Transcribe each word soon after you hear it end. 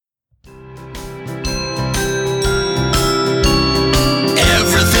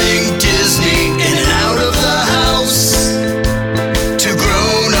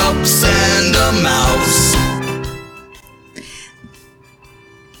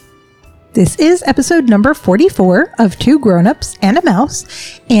This is episode number 44 of Two Grown-Ups and a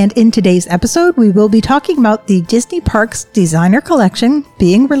Mouse, and in today's episode we will be talking about the Disney Parks Designer Collection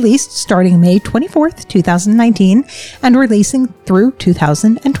being released starting May 24th, 2019 and releasing through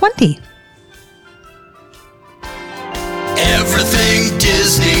 2020. Everything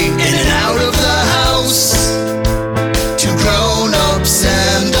Disney in and out of the house. Two grown-ups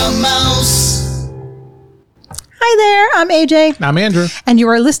and a mouse. Hi there, I'm AJ. I'm Andrew. And you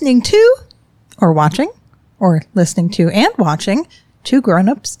are listening to, or watching, or listening to and watching, Two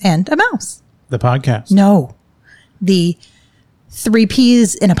Grown-Ups and a Mouse. The podcast. No, the 3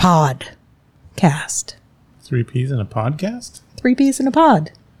 Ps in a pod cast. 3 Ps in a podcast? 3 Ps in a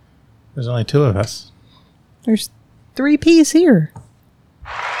pod. There's only 2 of us. There's 3 Ps here.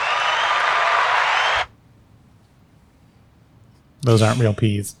 Those aren't real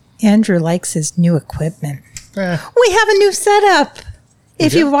peas. Andrew likes his new equipment. Eh. We have a new setup.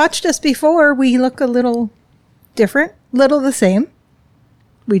 If do? you've watched us before, we look a little different, little the same.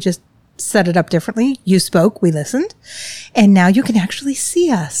 We just set it up differently. You spoke, we listened. And now you can actually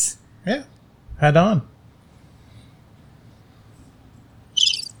see us. Yeah. Head on.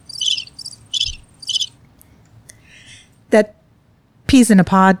 That Peas in a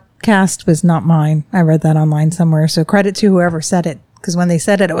Podcast was not mine. I read that online somewhere. So credit to whoever said it. Because when they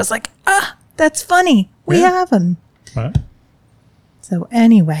said it, it was like, that's funny. We have them. What? So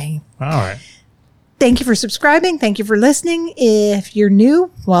anyway. All right. Thank you for subscribing. Thank you for listening. If you're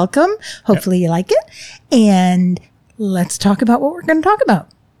new, welcome. Hopefully you like it. And let's talk about what we're going to talk about.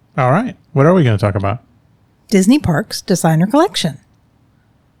 All right. What are we going to talk about? Disney Parks Designer Collection.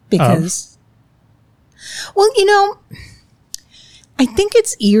 Because, well, you know, I think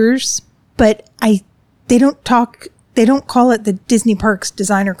it's ears, but they don't call it the Disney Parks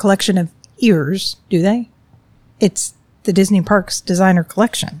Designer Collection of ears, do they? It's the Disney Parks Designer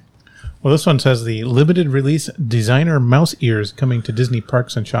Collection. Well, this one says the limited release designer mouse ears coming to Disney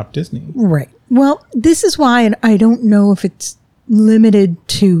Parks and Shop Disney. Right. Well, this is why I don't know if it's limited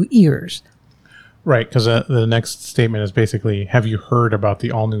to ears. Right, because the next statement is basically, have you heard about the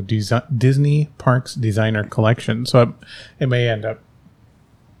all-new Disney Parks Designer Collection? So it may end up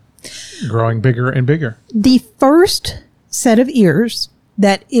growing bigger and bigger. The first set of ears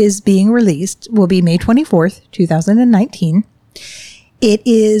that is being released will be May 24th, 2019. It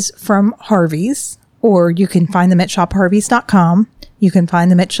is from Harvey's, or you can find them at shopharveys.com. You can find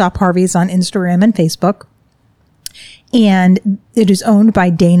them at Shop Harvey's on Instagram and Facebook. And it is owned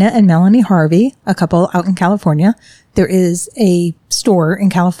by Dana and Melanie Harvey, a couple out in California. There is a store in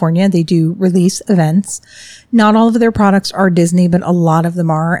California. They do release events. Not all of their products are Disney, but a lot of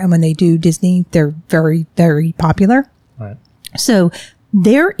them are. And when they do Disney, they're very, very popular. Right. So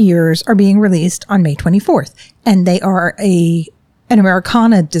their ears are being released on May 24th. And they are an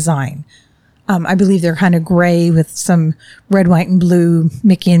Americana design. I believe they're kind of gray with some red, white, and blue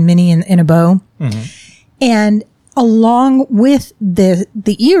Mickey and Minnie in a bow. Mm-hmm. And along with the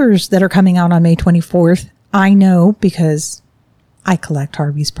ears that are coming out on May 24th, I know because I collect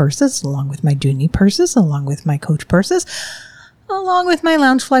Harvey's purses, along with my Dooney purses, along with my Coach purses, along with my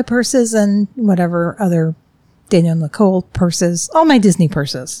Loungefly purses, and whatever other Daniel Nicole purses, all my Disney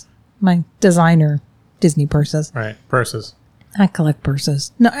purses, my designer Disney purses. Right, purses. I collect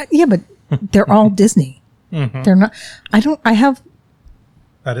purses. No, yeah, but they're all Disney. Mm-hmm. They're not,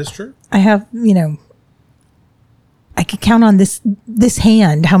 That is true. I have, I could count on this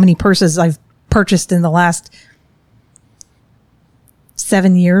hand how many purses I've purchased in the last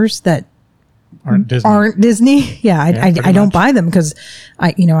 7 years that aren't Disney. Yeah, I don't buy them because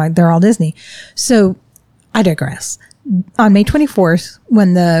they're all Disney. So I digress. On May 24th,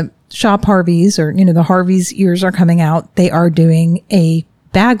 when the Shop Harveys or the Harvey's ears are coming out, they are doing a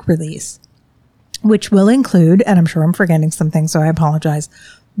bag release, which will include, and I'm sure I'm forgetting something, so I apologize,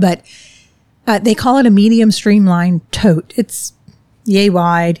 but they call it a medium streamlined tote. It's yay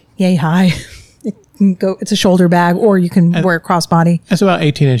wide, yay high. It's a shoulder bag, or you can wear it crossbody. It's about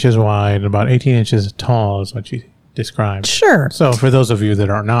 18 inches wide and about 18 inches tall is what you described. Sure. So for those of you that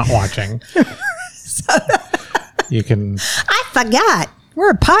are not watching, you can... I forgot.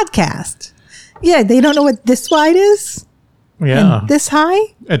 We're a podcast. Yeah, they don't know what this wide is? Yeah. And this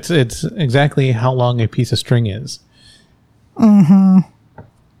high? It's exactly how long a piece of string is. Mm-hmm.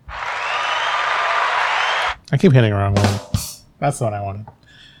 I keep hitting the wrong one. That's the one I wanted.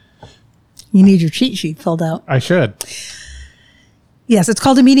 You need your cheat sheet filled out. I should. Yes, it's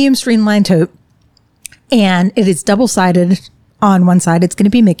called a medium streamlined tote. And it is double-sided. On one side, it's going to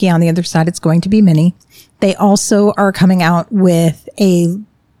be Mickey. On the other side, it's going to be Minnie. They also are coming out with a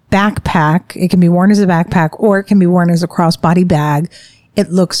backpack. It can be worn as a backpack or it can be worn as a crossbody bag It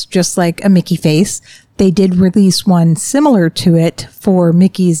looks just like a Mickey face. They did release one similar to it for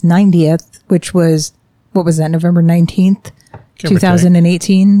Mickey's 90th, which was, what was that, November 19th?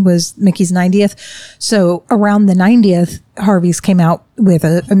 2018 was Mickey's 90th. So around the 90th, Harvey's came out with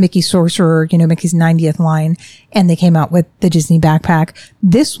a Mickey Sorcerer, Mickey's 90th line, and they came out with the Disney backpack.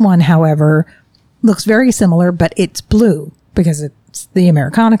 This one, however, looks very similar, but it's blue because it's the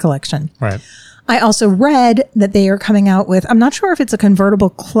Americana collection. Right. I also read that they are coming out with, I'm not sure if it's a convertible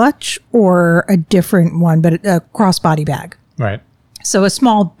clutch or a different one, but a crossbody bag. Right. So a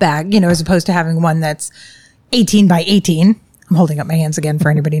small bag, as opposed to having one that's 18 by 18. I'm holding up my hands again for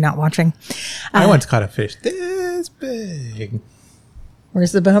anybody not watching. I once caught a fish this big.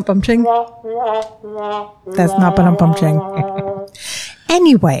 Where's the ba-dum-bum-ching? That's not ba-dum-bum-ching.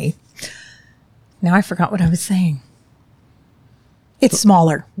 Anyway, now I forgot what I was saying. It's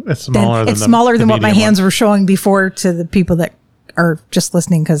smaller. It's smaller than what my hands one. were showing before to the people that are just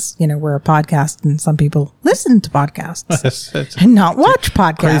listening because, we're a podcast and some people listen to podcasts It's and not watch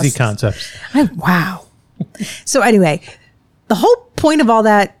podcasts. crazy concepts. Wow. So anyway, the whole point of all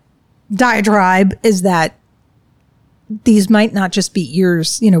that diatribe is that these might not just be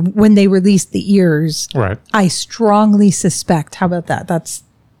ears, when they release the ears. Right. I strongly suspect, how about that? That's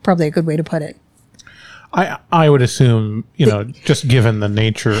probably a good way to put it. I would assume, just given the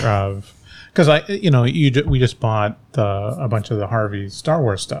nature of, because we just bought a bunch of the Harvey's Star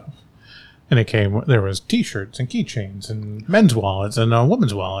Wars stuff, and there was T-shirts and keychains and men's wallets and a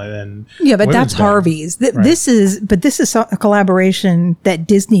woman's wallet and but that's Harvey's. Right. This is a collaboration that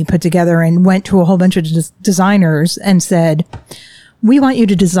Disney put together and went to a whole bunch of designers and said, we want you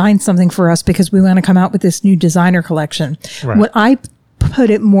to design something for us because we want to come out with this new designer collection. Right. What I put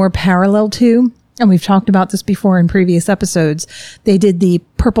it more parallel to, and we've talked about this before in previous episodes, they did the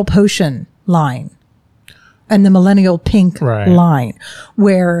Purple Potion line and the Millennial Pink line,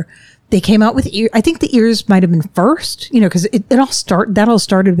 where they came out with I think the ears might have been first, because that all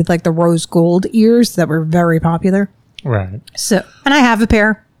started with like the rose gold ears that were very popular. Right. So, and I have a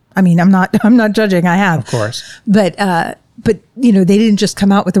pair. I mean, I'm not judging. I have, of course, but they didn't just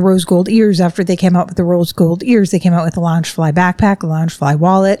come out with the rose gold ears. After they came out with the rose gold ears, they came out with a Loungefly backpack, a Loungefly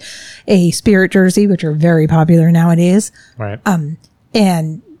wallet, a Spirit jersey, which are very popular nowadays. Right.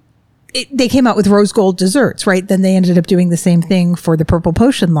 And they came out with rose gold desserts, right? Then they ended up doing the same thing for the Purple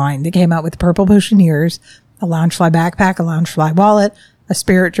Potion line. They came out with the Purple Potion ears, a Loungefly backpack, a Loungefly wallet, a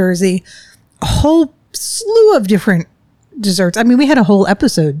Spirit jersey, a whole slew of different desserts. I mean, we had a whole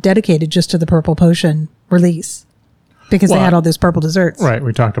episode dedicated just to the Purple Potion release because they had all those purple desserts. Right.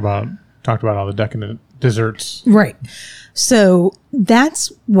 We talked about all the decadent desserts. Right. So that's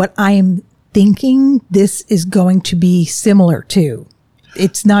what I am thinking this is going to be similar to.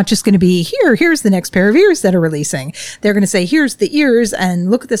 It's not just going to be here's the next pair of ears that are releasing. They're going to say, here's the ears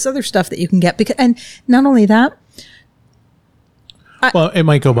and look at this other stuff that you can get. And not only that. Well, it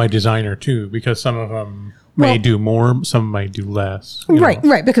might go by designer too, because some of them may do more, some might do less.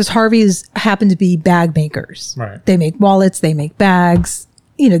 Right. Because Harvey's happen to be bag makers. Right. They make wallets, they make bags.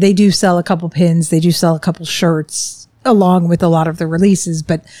 They do sell a couple pins, they do sell a couple shirts along with a lot of the releases,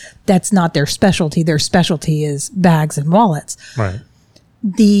 but that's not their specialty. Their specialty is bags and wallets. Right.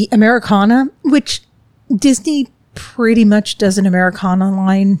 The Americana, which Disney pretty much does an Americana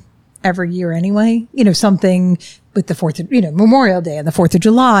line every year anyway, something with the 4th of, Memorial Day and the 4th of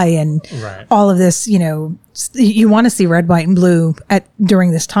July and all of this, you want to see red, white, and blue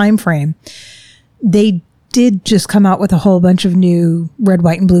during this time frame. They did just come out with a whole bunch of new red,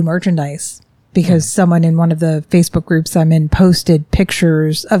 white, and blue merchandise because someone in one of the Facebook groups I'm in posted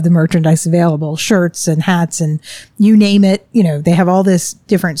pictures of the merchandise available, shirts and hats and you name it, they have all this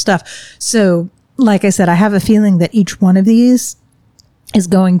different stuff. So like I said, I have a feeling that each one of these is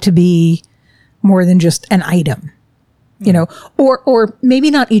going to be more than just an item, or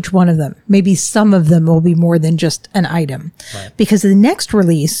maybe not each one of them. Maybe some of them will be more than just an item because the next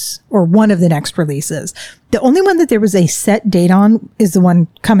release or one of the next releases, the only one that there was a set date on is the one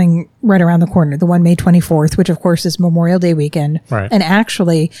coming right around the corner, the one May 24th, which of course is Memorial Day weekend. Right. And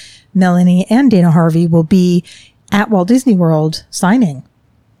actually Melanie and Dana Harvey will be at Walt Disney World signing.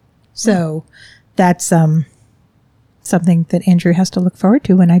 So that's, something that Andrew has to look forward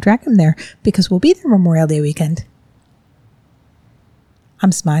to when I drag him there because we'll be there Memorial Day weekend.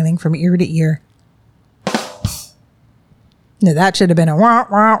 I'm smiling from ear to ear. No, that should have been a wah,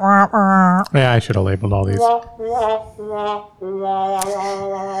 wah, wah, wah. Yeah, I should have labeled all these.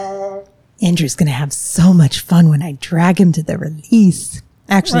 Andrew's going to have so much fun when I drag him to the release.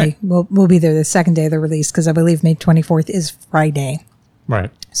 Actually, we'll be there the second day of the release because I believe May 24th is Friday.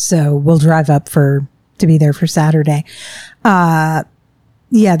 Right. So we'll drive up to be there for Saturday.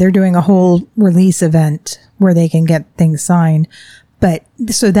 Yeah, they're doing a whole release event where they can get things signed. But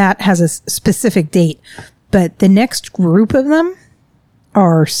so that has a specific date. But the next group of them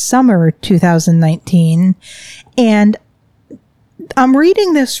are summer 2019. And I'm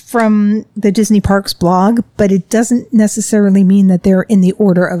reading this from the Disney Parks blog, but it doesn't necessarily mean that they're in the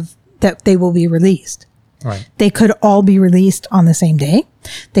order of that they will be released. Right. They could all be released on the same day.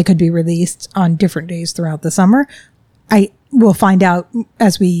 They could be released on different days throughout the summer. I will find out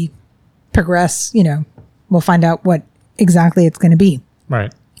as we progress, we'll find out what exactly it's going to be.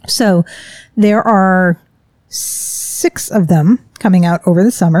 Right. So there are 6 of them coming out over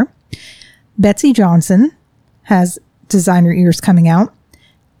the summer. Betsy Johnson has designer ears coming out.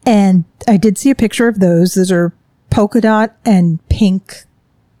 And I did see a picture of those. Those are polka dot and pink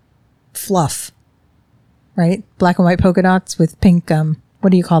fluff, right? Black and white polka dots with pink,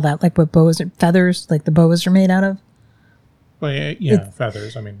 what do you call that? Like what boas, feathers, like the boas are made out of? Well, yeah,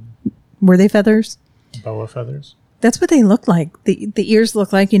 feathers. I mean, were they feathers? Boa feathers. That's what they look like. The ears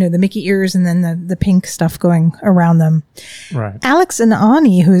look like, the Mickey ears and then the pink stuff going around them. Right. Alex and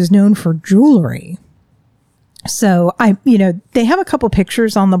Ani, who is known for jewelry. So they have a couple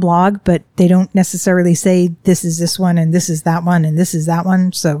pictures on the blog, but they don't necessarily say this is this one and this is that one and this is that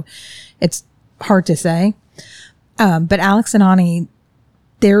one. So it's hard to say. But Alex and Ani,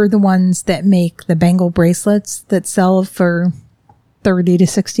 they're the ones that make the bangle bracelets that sell for $30 to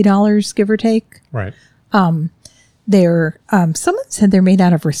 $60, give or take. Right. They're someone said they're made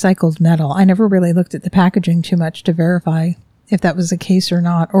out of recycled metal. I never really looked at the packaging too much to verify if that was the case or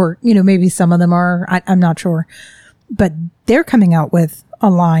not, or maybe some of them are. I'm not sure, but they're coming out with a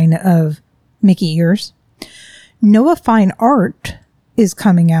line of Mickey ears. Noah Fine Art is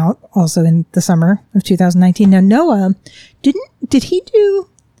coming out also in the summer of 2019. Now Noah did he do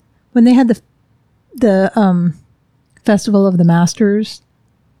when they had the Festival of the Masters?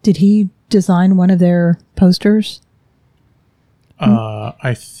 Did he design one of their posters?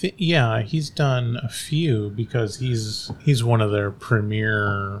 I think, yeah, he's done a few because he's one of their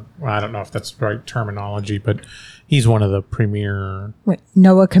premier. Well, I don't know if that's the right terminology, but he's one of the premier. Wait,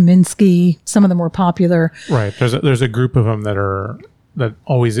 Noah Kaminsky. Some of them were popular. Right. There's a group of them that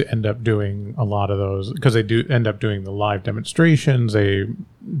always end up doing a lot of those because they do end up doing the live demonstrations. They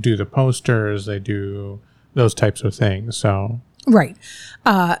do the posters. They do those types of things. So right.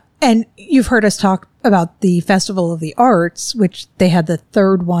 And you've heard us talk about the Festival of the Arts, which they had the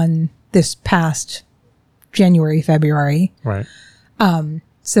third one this past January, February. Right.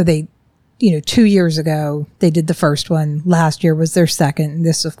 So they, 2 years ago, they did the first one. Last year was their second.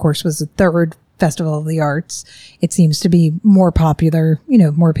 This, of course, was the third Festival of the Arts. It seems to be more popular.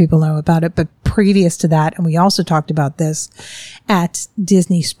 More people know about it. But previous to that, and we also talked about this at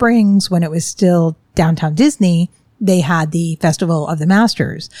Disney Springs when it was still Downtown Disney, they had the Festival of the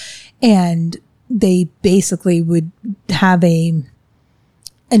Masters, and they basically would have an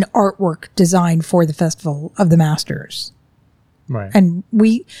artwork designed for the Festival of the Masters. Right. And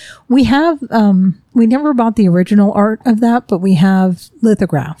we have, we never bought the original art of that, but we have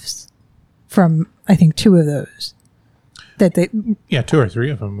lithographs from, I think, 2 of those yeah, 2 or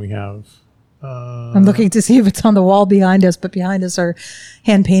 3 of them we have. I'm looking to see if it's on the wall behind us, but behind us are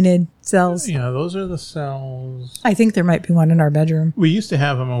hand-painted cells. Yeah, those are the cells. I think there might be one in our bedroom. We used to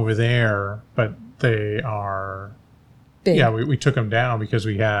have them over there, but they are Big. Yeah, we took them down because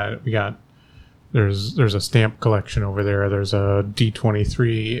we got there's a stamp collection over there. There's a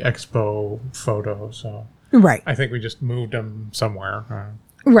D23 Expo photo, so Right. I think we just moved them somewhere.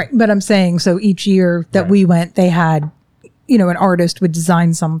 Right, but I'm saying so each year that we went, they had, an artist would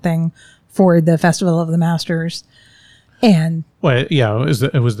design something for the Festival of the Masters. And well, yeah,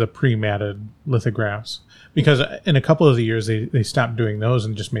 it was the pre-matted lithographs because in a couple of the years they stopped doing those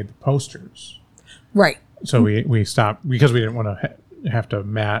and just made the posters. right. So we stopped because we didn't want to have to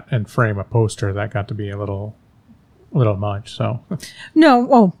mat and frame a poster. That got to be a little much. So No,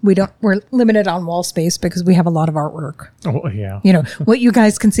 well, we don't. We're limited on wall space because we have a lot of artwork. oh yeah, What you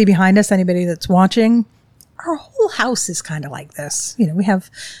guys can see behind us. Anybody that's watching, our whole house is kind of like this.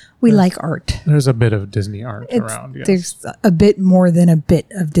 We like art. there's a bit of Disney art around. Yes. There's a bit more than a bit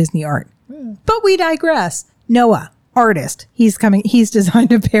of Disney art. Yeah. But we digress. Noah, artist. He's coming. He's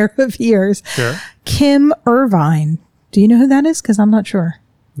designed a pair of ears. Sure. Kim Irvine. Do you know who that is? Because I'm not sure.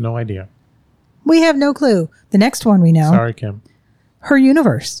 No idea. We have no clue. The next one we know. Sorry, Kim. Her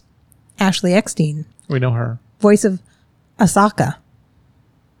Universe. Ashley Eckstein. We know her. Voice of Asaka.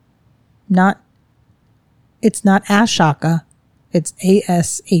 It's not Ashaka. It's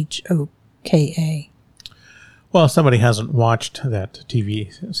Ashoka. Well, somebody hasn't watched that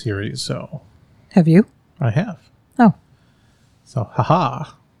TV series, so Have you? I have. Oh. So,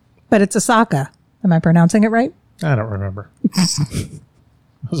 haha. But it's Osaka. Am I pronouncing it right? I don't remember. It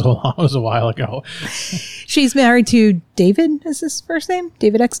was a while ago. She's married to David, is his first name?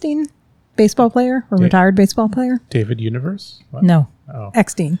 David Eckstein? Baseball player or retired baseball player? David Universe? What? No. Oh.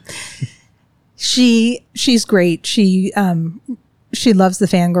 Eckstein. She's great. She loves the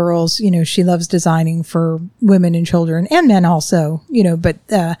fangirls. You know, she loves designing for women and children and men also, you know, but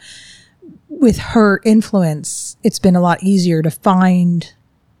with her influence, it's been a lot easier to find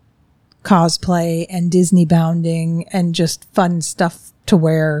cosplay and Disney bounding and just fun stuff to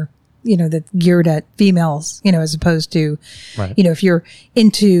wear, you know, that's geared at females, you know, as opposed to, Right. you know, if you're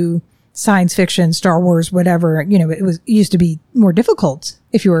into science fiction, Star Wars, whatever, you know, it used to be more difficult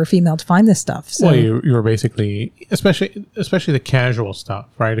if you were a female to find this stuff. So Well, you were basically, especially the casual stuff,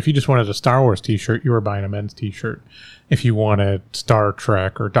 right? If you just wanted a Star Wars T-shirt, you were buying a men's T-shirt. If you wanted Star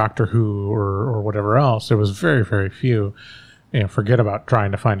Trek or Doctor Who or whatever else, there was very, very few. You know, forget about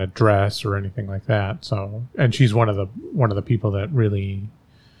trying to find a dress or anything like that. So, and she's one of the people that really,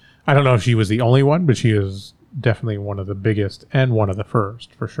 I don't know if she was the only one, but she is definitely one of the biggest and one of the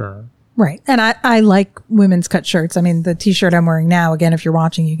first for sure. right. And I like women's cut shirts. I mean, the T-shirt I'm wearing now, again, if you're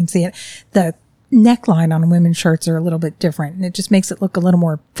watching, you can see it. The neckline on women's shirts are a little bit different, and it just makes it look a little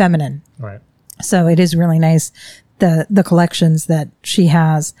more feminine. Right. So it is really nice, the collections that she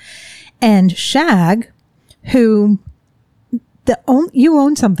has. And Shag, who you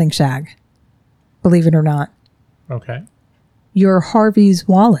own something, Shag, believe it or not. Okay. Your Harvey's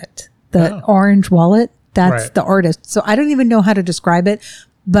wallet, the orange wallet, that's Right. the artist. So I don't even know how to describe it,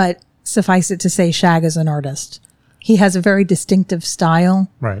 but suffice it to say Shag is an artist. He has a very distinctive style.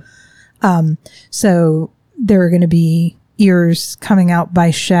 Right. So there are going to be ears coming out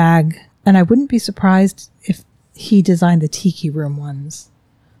by Shag, and I wouldn't be surprised if he designed the Tiki Room ones.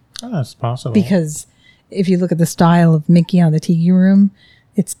 Oh, that's possible. Because if you look at the style of Mickey on the Tiki Room,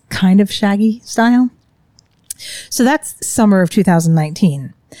 it's kind of Shaggy style. So that's summer of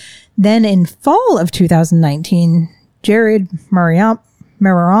 2019. Then in fall of 2019, Jared Maruyama,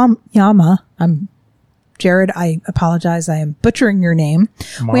 Jared, I apologize, I am butchering your name.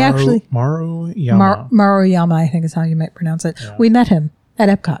 Maruyama. Maruyama, I think is how you might pronounce it. Yeah. We met him at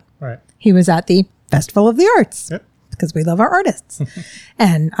Epcot. Right. He was at the Festival of the Arts. Yep. Because we love our artists.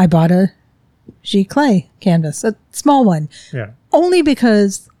 And I bought a Giclée canvas, a small one. Yeah. Only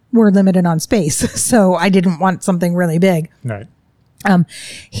because we're limited on space. So I didn't want something really big. Right.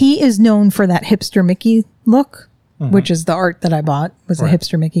 He is known for that hipster Mickey look, which is the art that I bought, was a Right.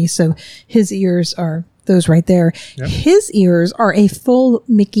 hipster Mickey. So his ears are those right there. Yep. His ears are a full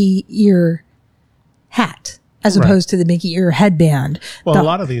Mickey ear hat, as Right. opposed to the Mickey ear headband. Well, The- a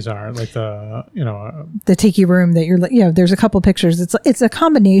lot of these are like the Tiki Room that there's a couple pictures. It's a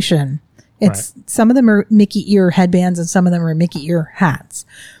combination. It's some of them are Mickey ear headbands and some of them are Mickey ear hats.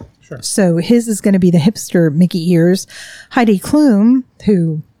 Sure. So his is going to be the hipster Mickey ears. Heidi Klum,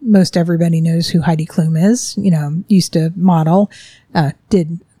 who most everybody knows who Heidi Klum is, you know, used to model,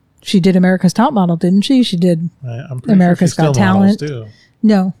 she did America's Top Model, didn't she? She did I'm pretty America's sure she Got still models, Talent. too.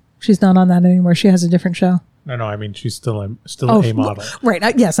 No, she's not on that anymore. She has a different show. No, I mean she's still a Oh, model. Right.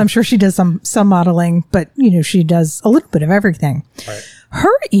 Yes, I'm sure she does some modeling, but you know, she does a little bit of everything. Right.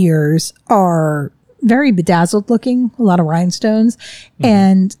 Her ears are very bedazzled looking, a lot of rhinestones,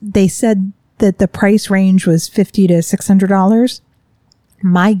 and they said that the price range was $50 to $600.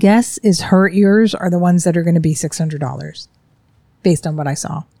 My guess is her ears are the ones that are going to be $600 based on what I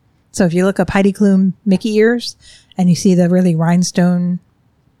saw. So if you look up Heidi Klum Mickey ears and you see the really rhinestone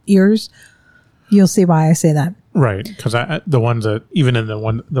ears, you'll see why I say that. Right, because the ones that even in the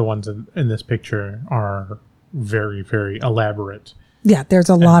ones in this picture are very, very elaborate, Yeah, there's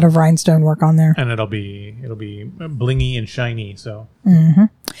a lot of rhinestone work on there. and it'll be blingy and shiny. So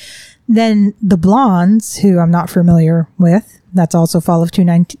Then the Blondes, who I'm not familiar with, that's also fall of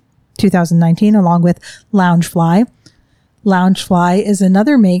 2019, along with Loungefly. Loungefly is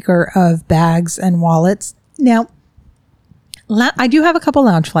another maker of bags and wallets. Now, I do have a couple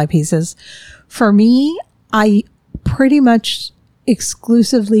Loungefly pieces. For me, I pretty much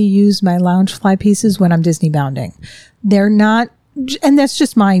exclusively use my Loungefly pieces when I'm Disney bounding. They're not, and that's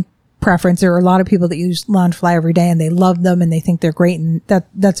just my preference. There are a lot of people that use Loungefly every day and they love them and they think they're great, and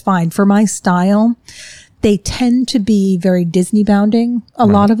that's fine. For my style, they tend to be very Disney bounding, a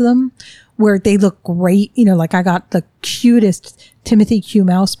lot of them, where they look great. You know, like I got the cutest Timothy Q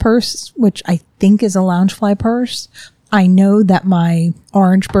Mouse purse, which I think is a Loungefly purse. I know that my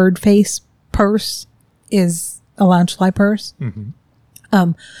orange bird face purse is a Loungefly purse.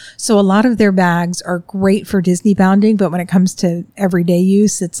 So a lot of their bags are great for Disney bounding, but when it comes to everyday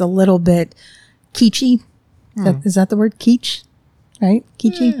use, it's a little bit kitschy. Is that the word? Kitsch? right?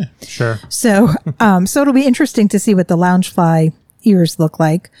 Kichi. Yeah, sure. So, so it'll be interesting to see what the Loungefly ears look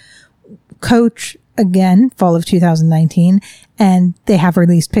like. Coach, again, fall of 2019, and they have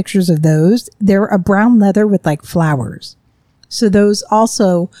released pictures of those. They're a brown leather with like flowers. So those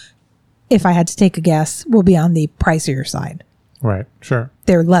also, if I had to take a guess, will be on the pricier side. Right. Sure.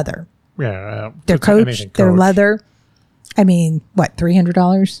 They're leather. Yeah. They're Coach. They're leather. I mean, what,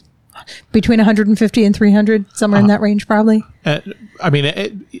 $300? Between 150 and 300, somewhere in that range, probably. I mean,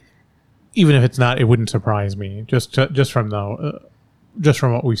 even if it's not, it wouldn't surprise me. Just from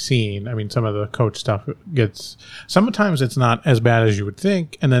what we've seen. I mean, some of the Coach stuff gets. Sometimes it's not as bad as you would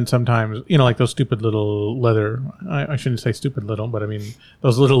think, and then sometimes, like those stupid little leather. I shouldn't say stupid little, but I mean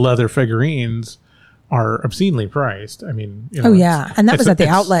those little leather figurines are obscenely priced. I mean, oh yeah, and that was at the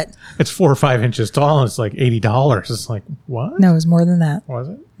outlet. It's 4 or 5 inches tall, and it's like $80. It's like, what? No, it was more than that. Was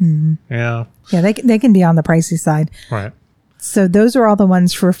it? Mm-hmm. Yeah. Yeah, they can be on the pricey side. Right. So those are all the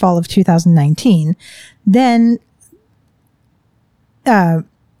ones for fall of 2019. Then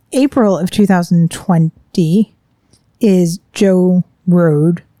April of 2020 is Joe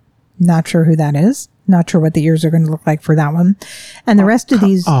Road. Not sure who that is. Not sure what the ears are going to look like for that one. And the rest of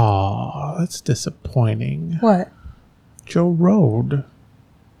these... Oh, that's disappointing. What? Joe Road.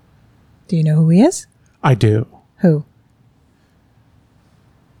 Do you know who he is? I do. Who?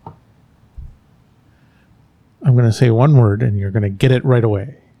 I'm going to say one word and you're going to get it right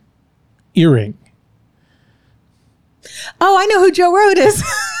away. Earring. Oh, I know who Joe Road is.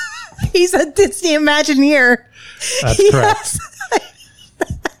 He's a Disney Imagineer. That's correct.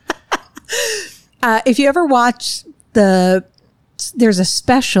 If you ever watch there's a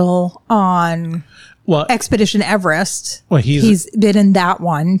special on Expedition Everest. Well, he's been in that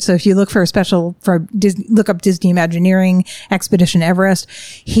one. So if you look for a special for Disney, look up Disney Imagineering Expedition Everest.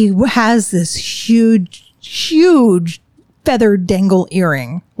 He has this huge feathered dangle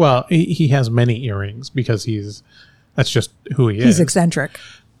earring. Well, he has many earrings because that's just who he is. He's eccentric.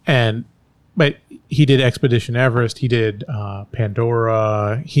 But he did Expedition Everest. He did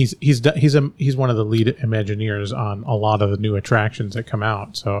Pandora. He's one of the lead Imagineers on a lot of the new attractions that come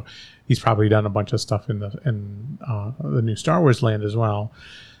out. So he's probably done a bunch of stuff in the new Star Wars land as well.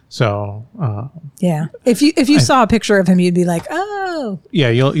 So yeah, if you saw a picture of him, you'd be like, oh, yeah,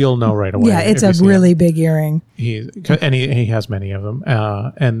 you'll know right away. Yeah, it's a really big earring. He has many of them,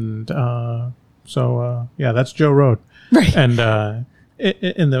 so that's Joe Road, right? And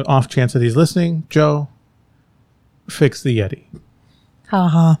in the off chance that he's listening, Joe, fix the Yeti.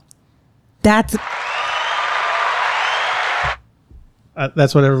 Haha. That's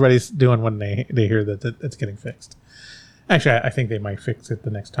what everybody's doing when they hear that it's getting fixed. Actually, I think they might fix it the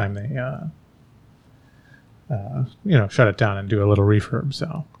next time they shut it down and do a little refurb.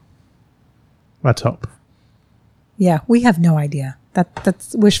 So let's hope. Yeah, we have no idea.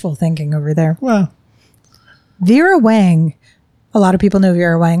 That's wishful thinking over there. Well, Vera Wang. A lot of people know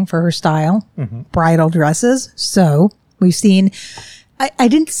Vera Wang for her style, bridal dresses. So we've seen, I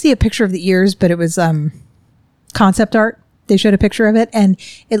didn't see a picture of the ears, but it was concept art. They showed a picture of it and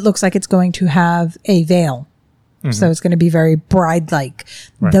it looks like it's going to have a veil. Mm-hmm. So it's going to be very bride-like.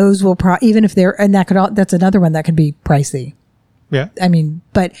 Right. Those will even if they're, and that's another one that could be pricey. Yeah. I mean,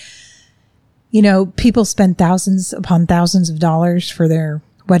 but people spend thousands upon thousands of dollars for their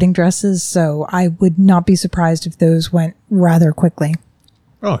wedding dresses, so I would not be surprised if those went rather quickly.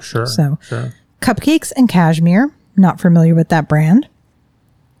 Oh, sure. So, sure. Cupcakes and Cashmere. Not familiar with that brand.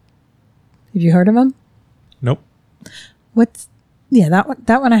 Have you heard of them? Nope. That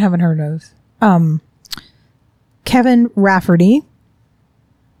one I haven't heard of. Kevin Rafferty.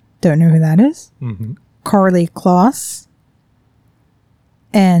 Don't know who that is. Mm-hmm. Carly Kloss.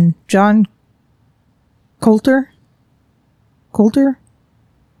 And John Coulter.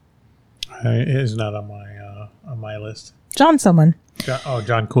 It is not on my list. John someone.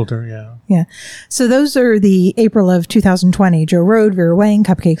 John Coulter, yeah. Yeah. So those are the April of 2020. Joe Road, Vera Wang,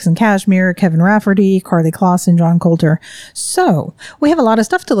 Cupcakes and Cashmere, Kevin Rafferty, Carly Kloss, and John Coulter. So we have a lot of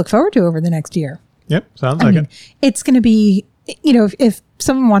stuff to look forward to over the next year. Yep, sounds like it. It's going to be, if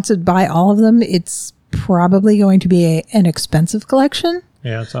someone wants to buy all of them, it's probably going to be an expensive collection.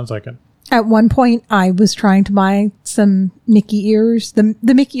 Yeah, it sounds like it. At one point, I was trying to buy some Mickey ears, the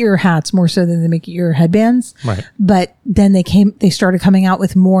Mickey ear hats more so than the Mickey ear headbands. Right. But then they started coming out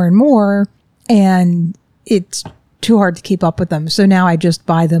with more and more, and it's too hard to keep up with them. So now I just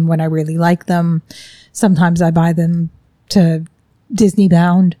buy them when I really like them. Sometimes I buy them to Disney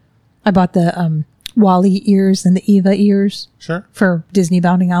bound. I bought the Wally ears and the Eva ears. Sure. For Disney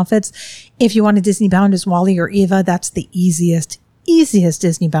bounding outfits. If you want a Disney bound as Wally or Eva, that's the easiest easiest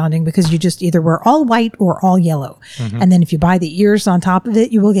Disney bounding because you just either wear all white or all yellow. And then if you buy the ears on top of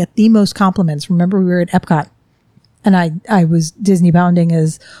it, you will get the most compliments. Remember, we were at Epcot and I was Disney bounding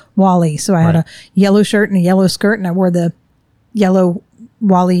as Wally. So I had a yellow shirt and a yellow skirt and I wore the yellow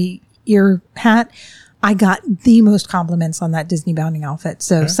Wally ear hat. I got the most compliments on that Disney bounding outfit.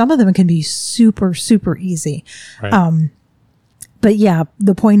 So some of them can be super, super easy. Right. But yeah,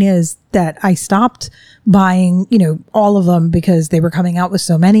 the point is that I stopped buying, all of them because they were coming out with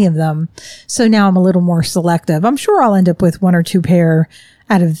so many of them. So now I'm a little more selective. I'm sure I'll end up with 1 or 2 pair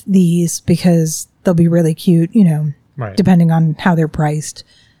out of these because they'll be really cute, Right. depending on how they're priced.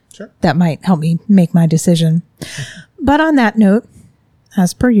 Sure. That might help me make my decision. But on that note,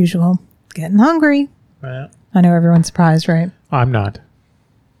 as per usual, getting hungry. Yeah. I know everyone's surprised, right? I'm not.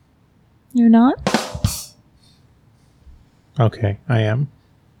 You're not? Okay, I am.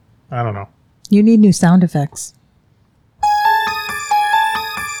 I don't know. You need new sound effects.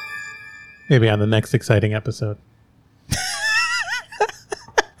 Maybe on the next exciting episode.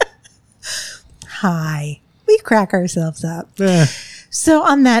 Hi. We crack ourselves up. Eh. So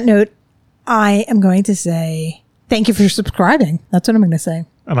on that note, I am going to say thank you for subscribing. That's what I'm going to say.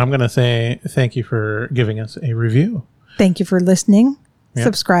 And I'm going to say thank you for giving us a review. Thank you for listening, Yep.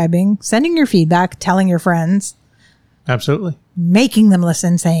 subscribing, sending your feedback, telling your friends, Absolutely. making them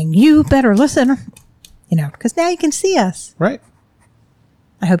listen, saying, you better listen, because now you can see us. Right.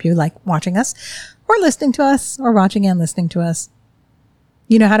 I hope you like watching us or listening to us or watching and listening to us.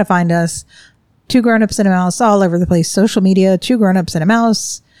 You know how to find us. 2 Grown-Ups and a Mouse all over the place. Social media, 2 Grown-Ups and a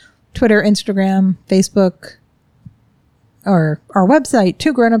Mouse, Twitter, Instagram, Facebook, or our website,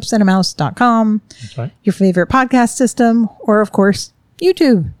 2grownupsandamouse.com. That's right. Your favorite podcast system, or of course,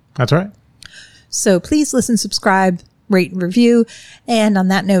 YouTube. That's right. So please listen, subscribe, rate, and review. And on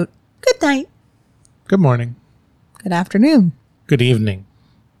that note, good night, Good morning. good afternoon. Good evening.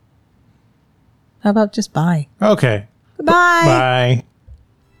 How about just bye? Okay. Goodbye. Bye.